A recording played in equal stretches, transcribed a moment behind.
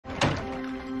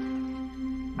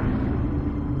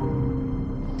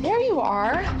you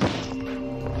are.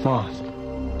 Mom.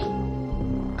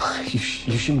 You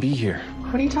shouldn't be here.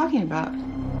 What are you talking about?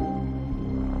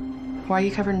 Why are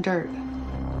you covered in dirt?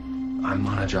 I'm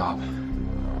on a job.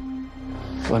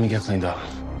 Let me get cleaned up.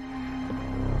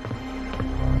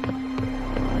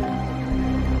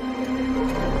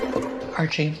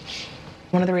 Archie,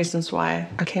 one of the reasons why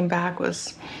I came back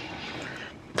was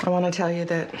I want to tell you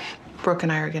that Brooke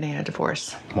and I are getting a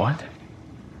divorce. What?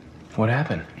 What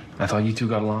happened? I thought you two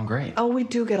got along great. Oh, we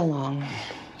do get along.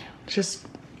 Just,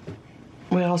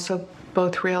 we also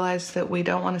both realize that we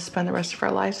don't want to spend the rest of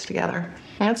our lives together.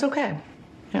 And that's okay.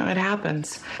 You know, it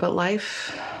happens. But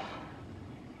life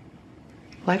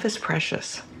is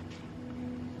precious.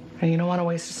 And you don't want to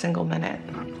waste a single minute,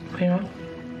 you know?